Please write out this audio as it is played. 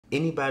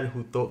Anybody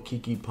who thought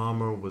Keke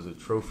Palmer was a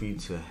trophy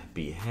to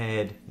be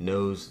had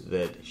knows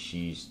that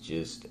she's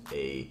just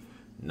a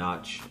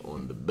notch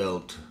on the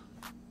belt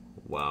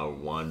while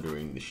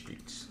wandering the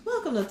streets.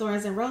 Welcome to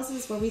Thorns and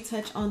Roses, where we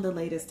touch on the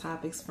latest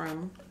topics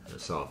from a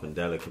soft and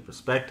delicate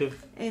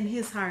perspective and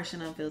his harsh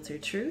and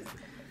unfiltered truth.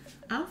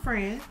 I'm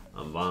Fran.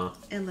 I'm Vaughn.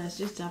 And let's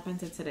just jump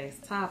into today's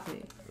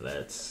topic.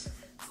 Let's.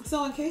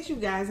 So in case you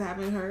guys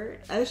haven't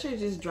heard, Usher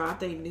just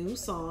dropped a new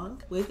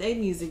song with a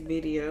music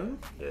video.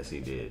 Yes,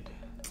 he did.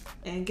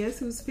 And guess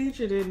who's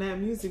featured in that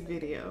music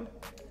video?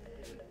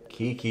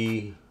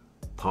 Keke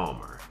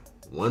Palmer.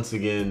 Once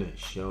again,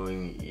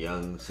 showing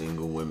young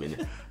single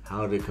women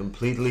how to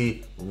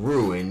completely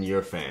ruin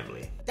your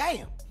family.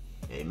 Damn.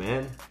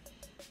 Amen?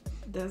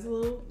 That's a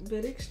little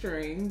bit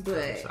extreme, but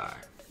I'm sorry.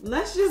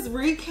 Let's just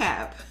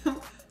recap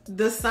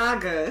the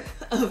saga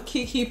of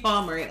Keke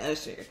Palmer and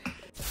Usher.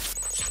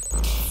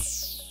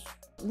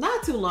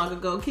 Not too long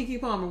ago,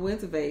 Keke Palmer went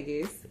to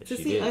Vegas to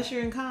see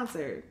Usher in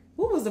concert.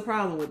 What was the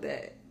problem with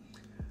that?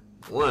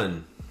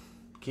 One,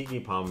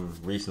 Keke Palmer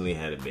recently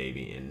had a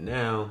baby, and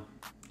now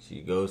she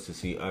goes to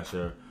see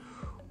Usher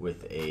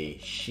with a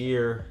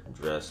sheer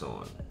dress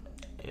on.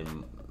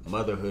 And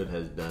motherhood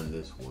has done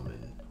this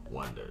woman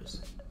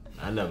wonders.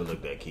 I never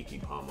looked at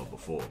Keke Palmer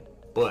before,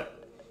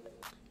 but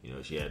you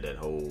know, she had that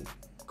whole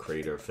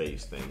crater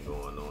face thing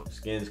going on.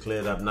 Skin's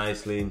cleared up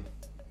nicely,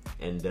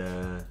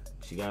 and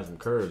she got some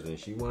curves, and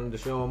she wanted to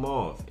show them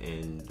off,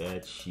 and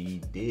that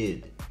she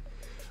did.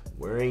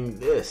 Wearing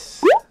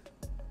this.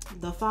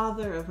 The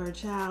father of her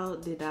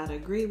child did not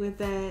agree with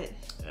that.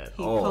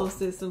 He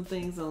posted some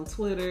things on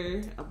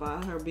Twitter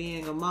about her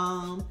being a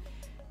mom.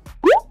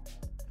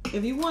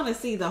 If you want to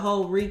see the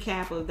whole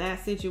recap of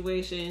that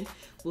situation,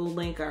 we'll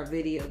link our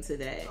video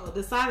today. So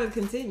the saga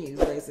continues,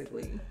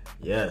 basically.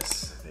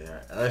 Yes,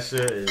 yeah.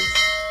 Usher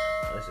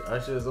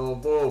is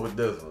on board with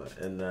this one,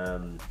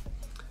 and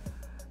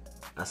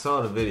I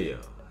saw the video,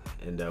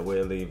 and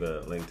we'll leave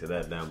a link to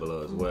that down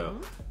below as well.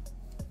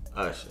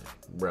 Usher,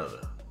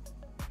 brother,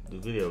 the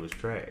video was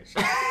trash.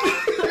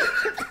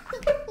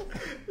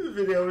 The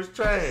video was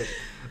trash.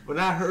 When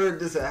I heard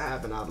this had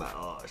happened, I was like,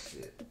 oh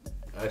shit.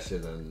 Usher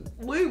done.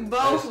 We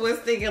both was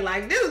thinking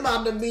like, this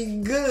about to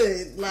be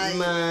good. Like,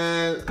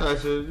 man,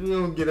 Usher, you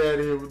don't get out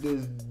of here with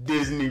this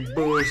Disney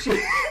bullshit.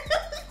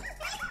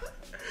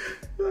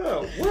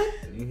 Oh, what?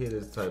 You hear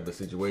this type of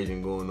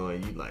situation going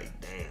on, you like,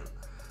 damn,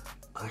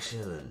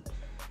 Usher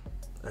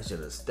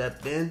done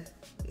stepped in,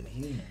 and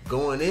he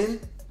going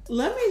in.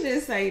 Let me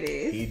just say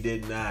this. He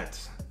did not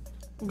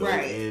go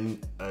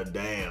in a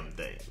damn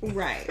thing.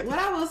 Right. What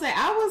I will say,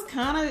 I was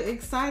kind of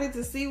excited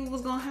to see what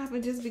was going to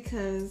happen just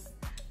because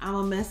I'm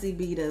a messy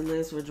bee that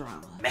lives for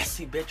drama.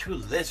 Messy bitch who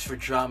lives for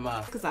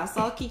drama. Because I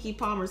saw Keke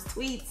Palmer's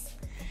tweets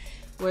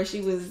where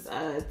she was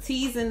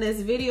teasing this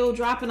video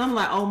dropping. I'm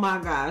like, oh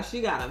my gosh, she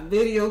got a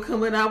video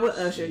coming out with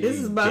Usher. This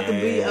is about to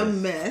be a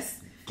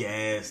mess.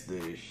 Gas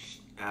the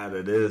out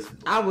of this.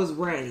 I was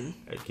ready.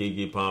 Hey,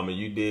 Keke Palmer,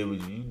 you did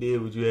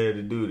what you had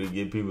to do to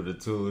get people to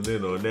tune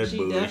in on that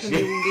bullshit. She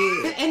definitely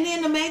did. And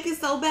then to make it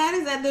so bad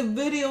is that the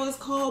video is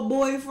called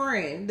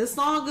Boyfriend. The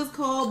song is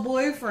called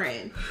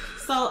Boyfriend.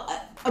 So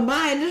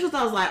my initial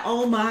thought was like,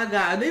 oh my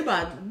god,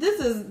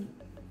 this is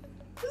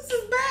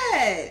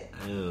bad.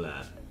 I ain't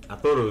lie. I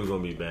thought it was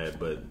gonna be bad,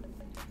 but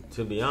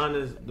to be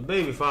honest, the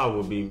baby father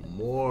would be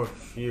more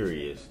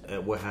furious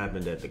at what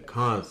happened at the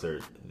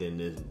concert than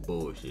this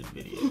bullshit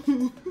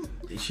video.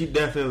 She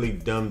definitely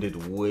dumbed it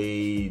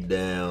way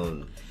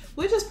down.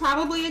 Which is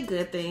probably a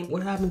good thing.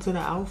 What happened to the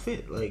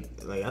outfit? Like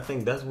I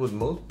think that's what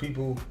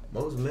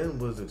most men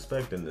was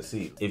expecting to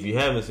see. If you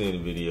haven't seen the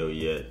video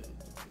yet,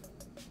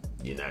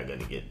 you're not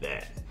gonna get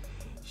that.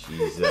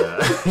 She's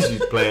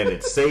playing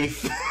it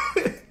safe.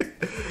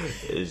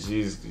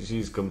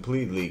 She's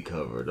completely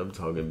covered. I'm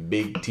talking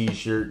big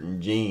t-shirt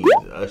and jeans.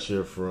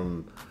 Usher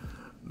from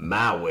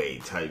My Way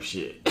type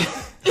shit.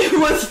 It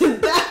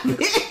wasn't that big.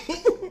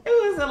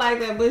 It wasn't like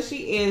that, but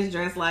she is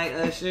dressed like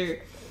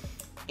Usher.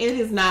 It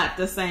is not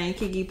the same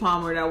Keke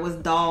Palmer that was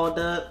dolled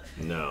up.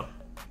 No.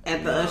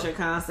 At the Usher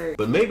concert.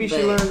 But maybe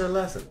she learned her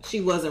lesson.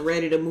 She wasn't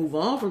ready to move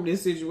on from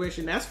this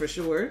situation, that's for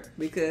sure.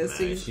 Because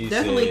she's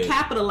definitely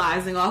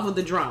capitalizing off of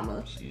the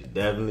drama. She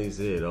definitely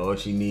said all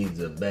she needs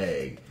is a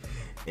bag.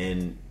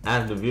 And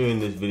after viewing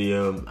this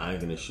video, I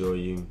can assure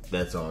you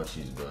that's all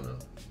she's gonna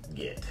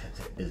get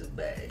is a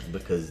bag.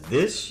 Because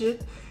this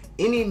shit,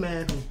 any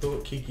man who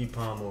thought Keke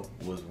Palmer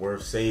was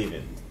worth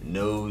saving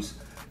knows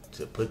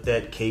to put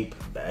that cape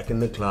back in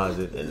the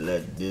closet and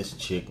let this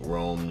chick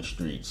roam the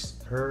streets.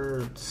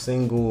 Her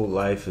single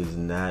life is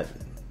not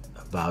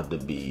about to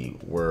be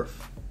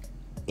worth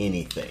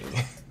anything.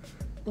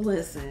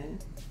 Listen,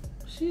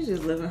 she's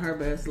just living her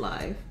best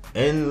life.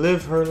 And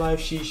live her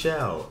life she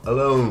shall,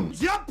 alone.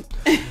 Yup!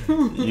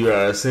 You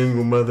are a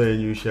single mother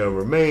and you shall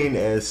remain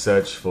as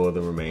such for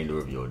the remainder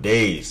of your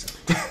days.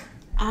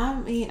 I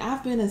mean,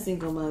 I've been a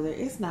single mother.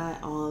 It's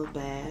not all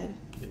bad.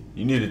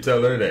 You need to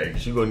tell her that.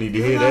 She's gonna need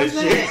to hear that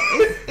shit.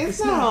 It's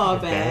not all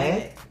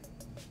bad.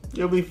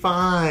 You'll be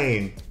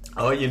fine.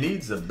 All you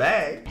need is a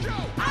bag.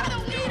 I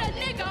don't need a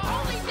nigga,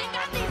 only thing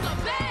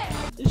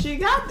She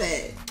got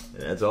that.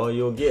 And that's all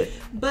you'll get.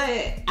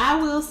 But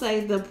I will say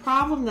the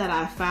problem that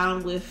I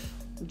found with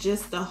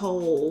just the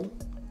whole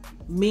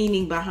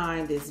meaning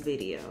behind this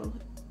video,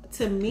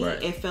 to me,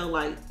 it felt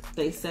like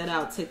they set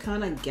out to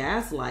kind of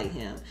gaslight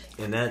him.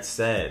 And that's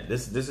sad.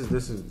 This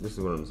is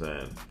what I'm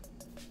saying.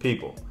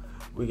 People,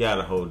 we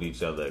gotta hold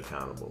each other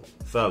accountable.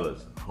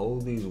 Fellas,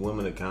 hold these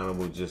women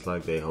accountable just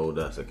like they hold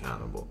us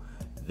accountable.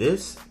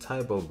 This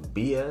type of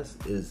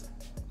BS is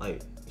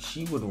like,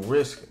 she would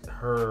risk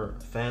her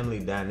family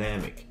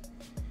dynamic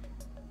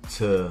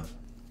to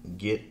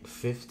get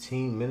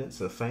 15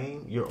 minutes of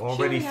fame. You're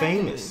already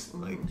famous.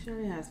 Like, she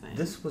already has fame.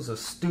 This was a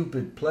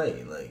stupid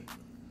play. Like,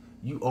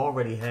 you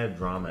already have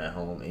drama at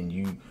home, and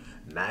you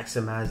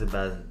maximize it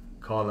by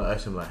calling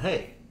Usher like,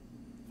 hey,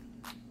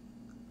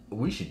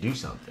 we should do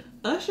something.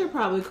 Usher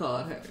probably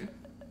called her.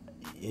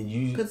 And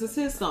you, because it's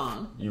his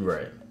song. You're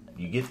right.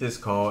 You get this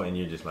call, and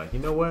you're just like, you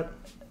know what?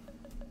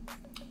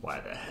 Why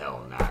the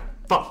hell not?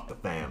 Fuck the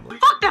family.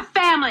 Fuck the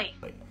family.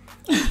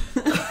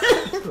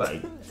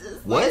 Like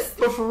what?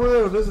 But for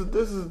real, this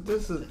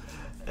is.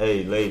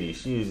 Hey, lady,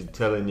 she's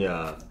telling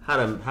y'all how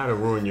to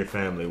ruin your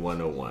family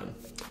 101.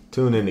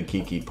 Tune in to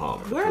Keke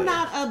Palmer. We're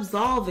not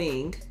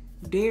absolving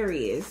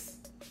Darius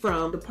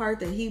from the part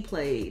that he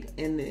played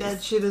in this.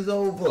 That shit is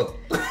over.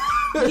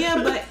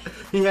 Yeah, but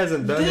he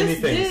hasn't done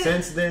anything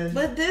since then.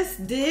 But this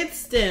did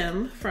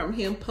stem from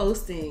him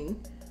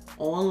posting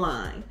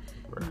online.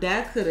 Right.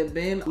 That could have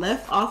been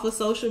left off of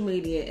social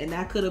media, and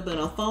that could have been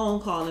a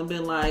phone call and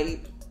been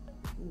like,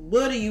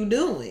 what are you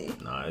doing?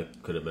 Nah,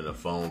 it could have been a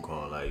phone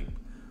call like,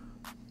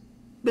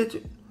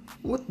 bitch,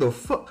 what the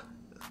fuck?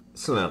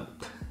 Slim,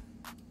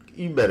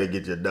 you better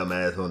get your dumb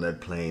ass on that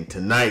plane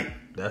tonight.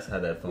 That's how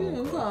that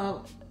phone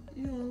call.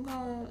 You don't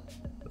call.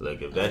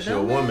 Look, if that's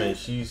your woman,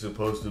 she's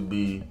supposed to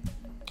be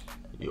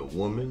your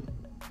woman,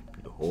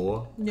 your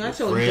whore. Not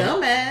your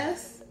dumb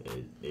ass.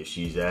 If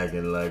she's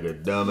acting like a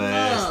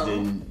dumbass,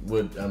 then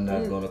I'm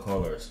not gonna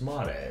call her a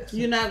smart ass.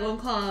 You're not gonna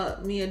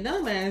call me a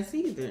dumbass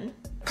either.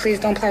 Please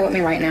don't play with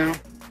me right now.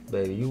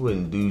 Baby, you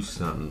wouldn't do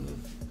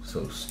something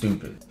so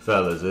stupid.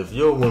 Fellas, if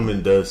your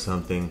woman does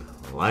something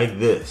like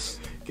this,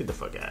 get the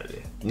fuck out of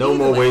there. No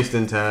more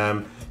wasting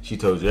time. She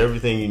told you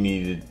everything you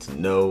needed to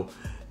know.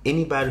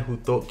 Anybody who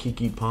thought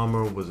Keke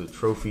Palmer was a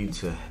trophy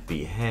to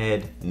be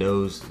had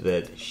knows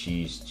that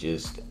she's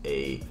just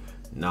a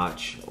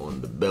notch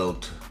on the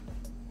belt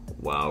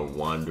while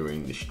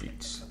wandering the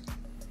streets.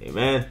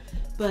 Amen.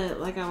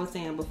 But like I was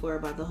saying before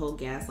about the whole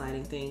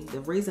gaslighting thing, the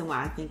reason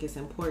why I think it's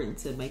important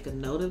to make a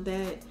note of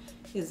that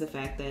is the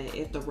fact that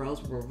if the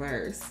roles were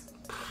reversed,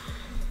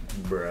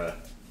 bruh,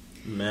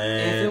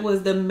 man, if it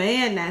was the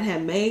man that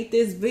had made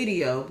this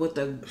video with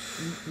the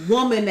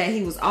woman that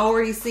he was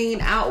already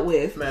seen out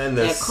with, man,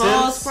 that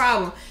caused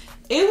problem,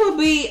 it would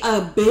be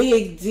a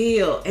big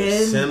deal. The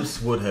and Simps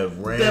would have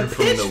ran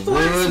from the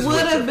woods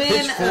would have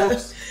been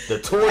the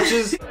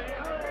torches.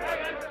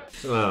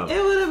 It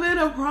would have been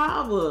a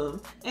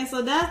problem. And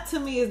so that to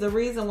me is the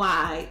reason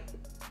why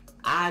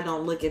I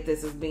don't look at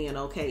this as being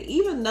okay.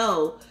 Even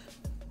though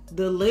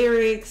the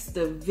lyrics,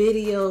 the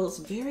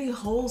videos, very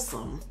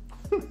wholesome.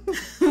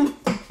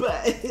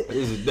 But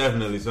this is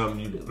definitely something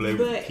you can play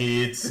with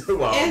kids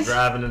while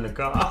driving in the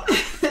car.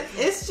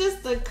 It's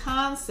just the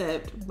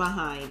concept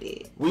behind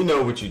it. We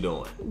know what you're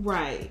doing.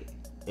 Right.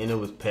 And it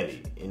was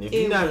petty. And if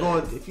you're not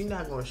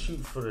going to shoot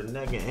for the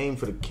neck and aim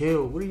for the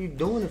kill, what are you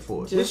doing it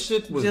for? This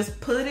shit was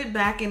just put it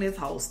back in its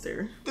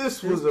holster.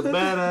 This was a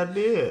bad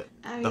idea.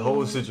 The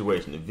whole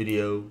situation, the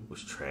video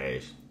was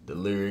trash. The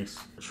lyrics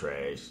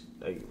trash.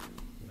 Like,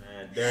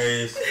 man,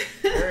 Darius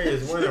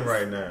winning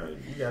right now.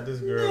 You got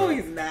this girl. No,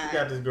 he's not. You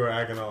got this girl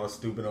acting all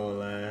stupid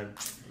online.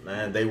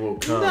 Man, they will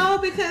come. No,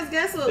 because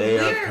guess what? They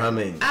are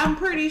coming. I'm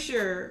pretty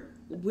sure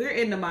we're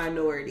in the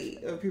minority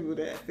of people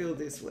that feel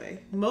this way.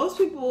 Most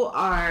people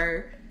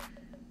are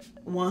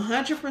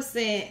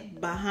 100%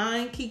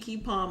 behind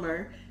Keke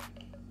Palmer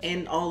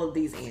and all of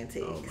these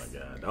antics. Oh my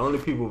God. The only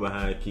people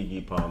behind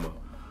Keke Palmer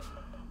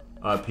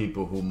are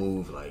people who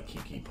move like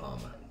Keke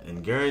Palmer.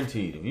 And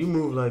guaranteed, if you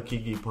move like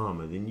Keke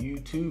Palmer, then you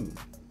too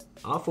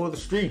are for the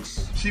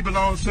streets. She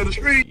belongs to the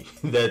street.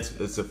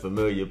 It's a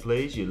familiar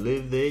place. You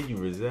live there, you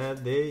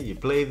reside there, you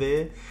play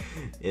there,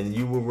 and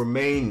you will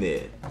remain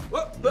there.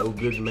 No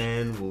good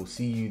man will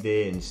see you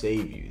there and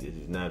save you. This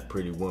is not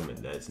Pretty Woman.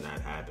 That's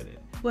not happening.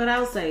 What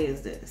I'll say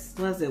is this.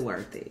 Was it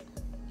worth it?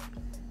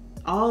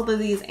 All of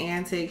these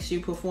antics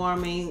you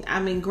performing, I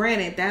mean,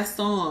 granted, that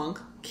song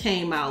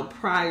came out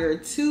prior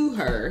to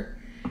her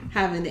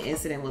having the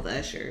incident with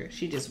Usher.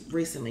 She just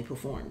recently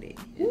performed it.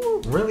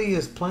 Who really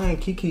is playing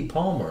Keke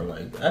Palmer?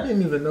 Like, I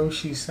didn't even know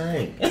she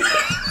sang.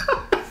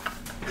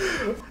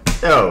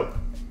 Yo,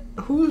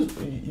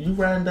 you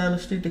riding down the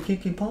street to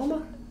Keke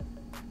Palmer?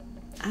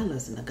 I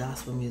listen to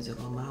gospel music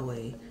on my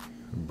way,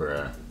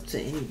 bruh, to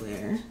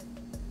anywhere.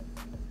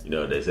 You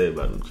know what they say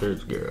about them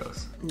church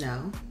girls?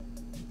 No.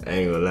 I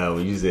ain't gonna lie,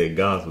 when you said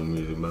gospel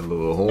music, my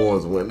little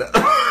horns went up.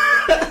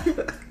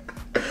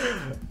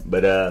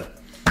 But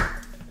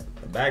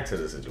back to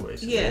the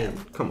situation. Yeah.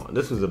 Man, come on,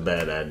 this was a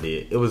bad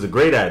idea. It was a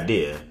great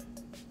idea,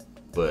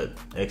 But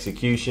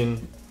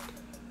execution,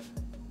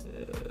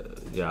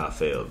 y'all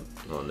failed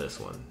on this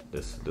one.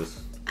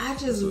 I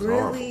just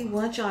really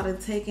want y'all to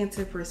take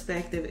into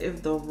perspective,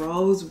 if the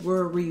roles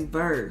were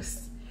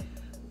reversed,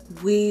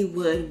 we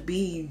would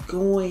be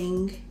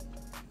going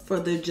for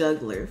the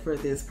juggler for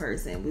this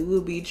person. We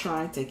would be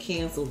trying to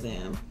cancel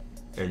them.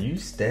 Are you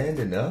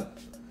standing up?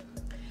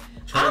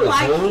 I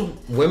like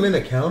hold women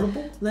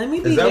accountable?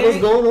 Is that what's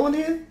going on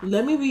here?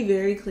 Let me be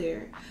very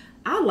clear.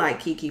 I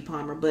like Keke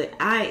Palmer, but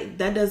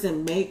that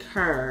doesn't make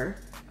her,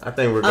 I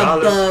think,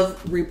 regardless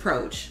above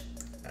reproach.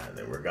 I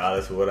think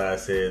regardless of what I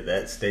said,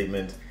 that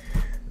statement,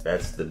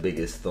 that's the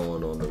biggest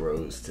thorn on the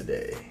rose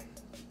today.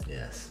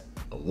 Yes.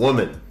 A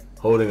woman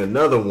holding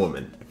another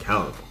woman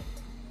accountable.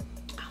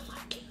 I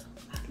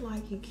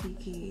like you,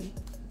 Keke.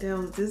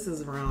 This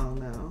is wrong,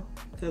 though.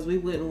 Because we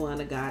wouldn't want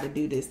a guy to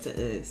do this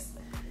to us.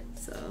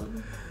 So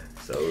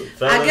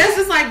fellas, I guess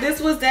it's like this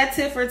was that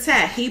tit for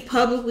tat. He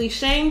publicly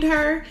shamed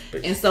her,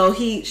 and so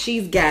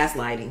she's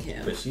gaslighting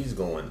him. But she's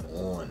going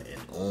on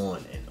and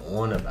on and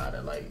on about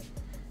it. Like,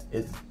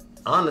 it's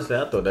honestly,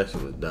 I thought that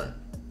shit was done.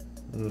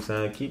 You know what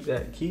I'm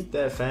saying? Keep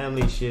that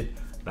family shit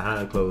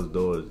behind closed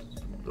doors.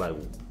 Like,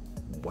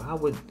 why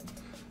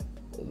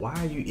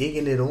are you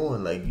egging it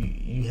on? Like,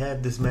 you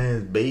have this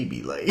man's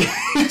baby. Like,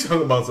 you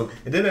talking about some.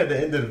 And then at the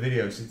end of the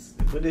video,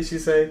 what did she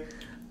say?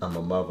 I'm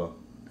a mother.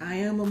 I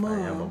am a mom. I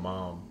am a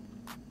mom.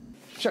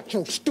 Shut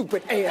your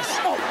stupid ass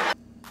up.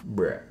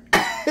 Bruh.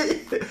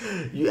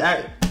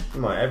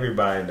 Come on,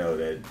 everybody know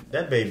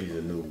that baby's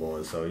a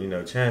newborn, so, you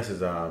know,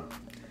 chances are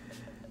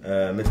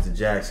Mr.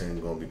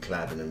 Jackson gonna be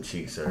clapping them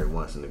cheeks every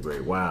once in a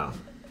great while.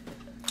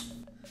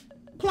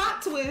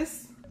 Plot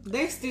twist.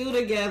 They're still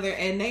together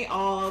and they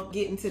all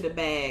get into the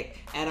bag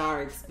at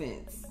our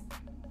expense.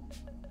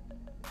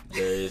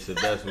 Darius,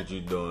 if that's what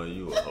you're doing,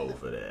 you a hoe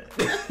for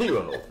that. You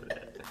a hoe for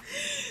that.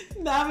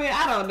 No, I mean,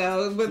 I don't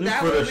know, but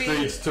that would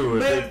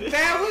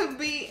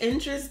be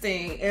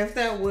interesting if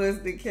that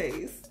was the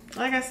case.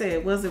 Like I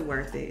said, was it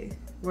worth it?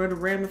 Were the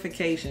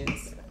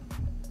ramifications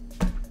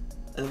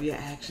of your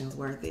actions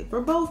worth it?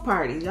 For both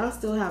parties, y'all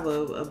still have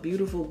a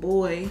beautiful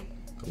boy.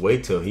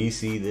 Wait till he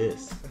see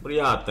this. What do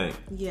y'all think?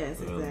 Yes,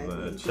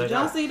 exactly. Did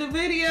y'all see the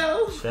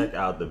video? Check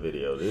out the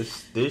video.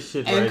 This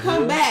shit and right come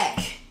here.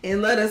 back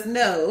and let us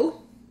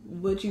know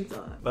what you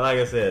thought. But like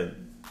I said,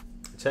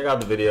 check out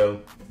the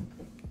video.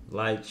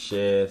 Like,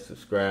 share,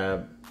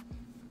 subscribe.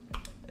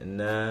 And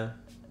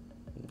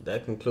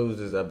that concludes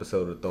this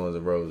episode of Thorns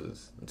and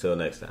Roses. Until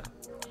next time.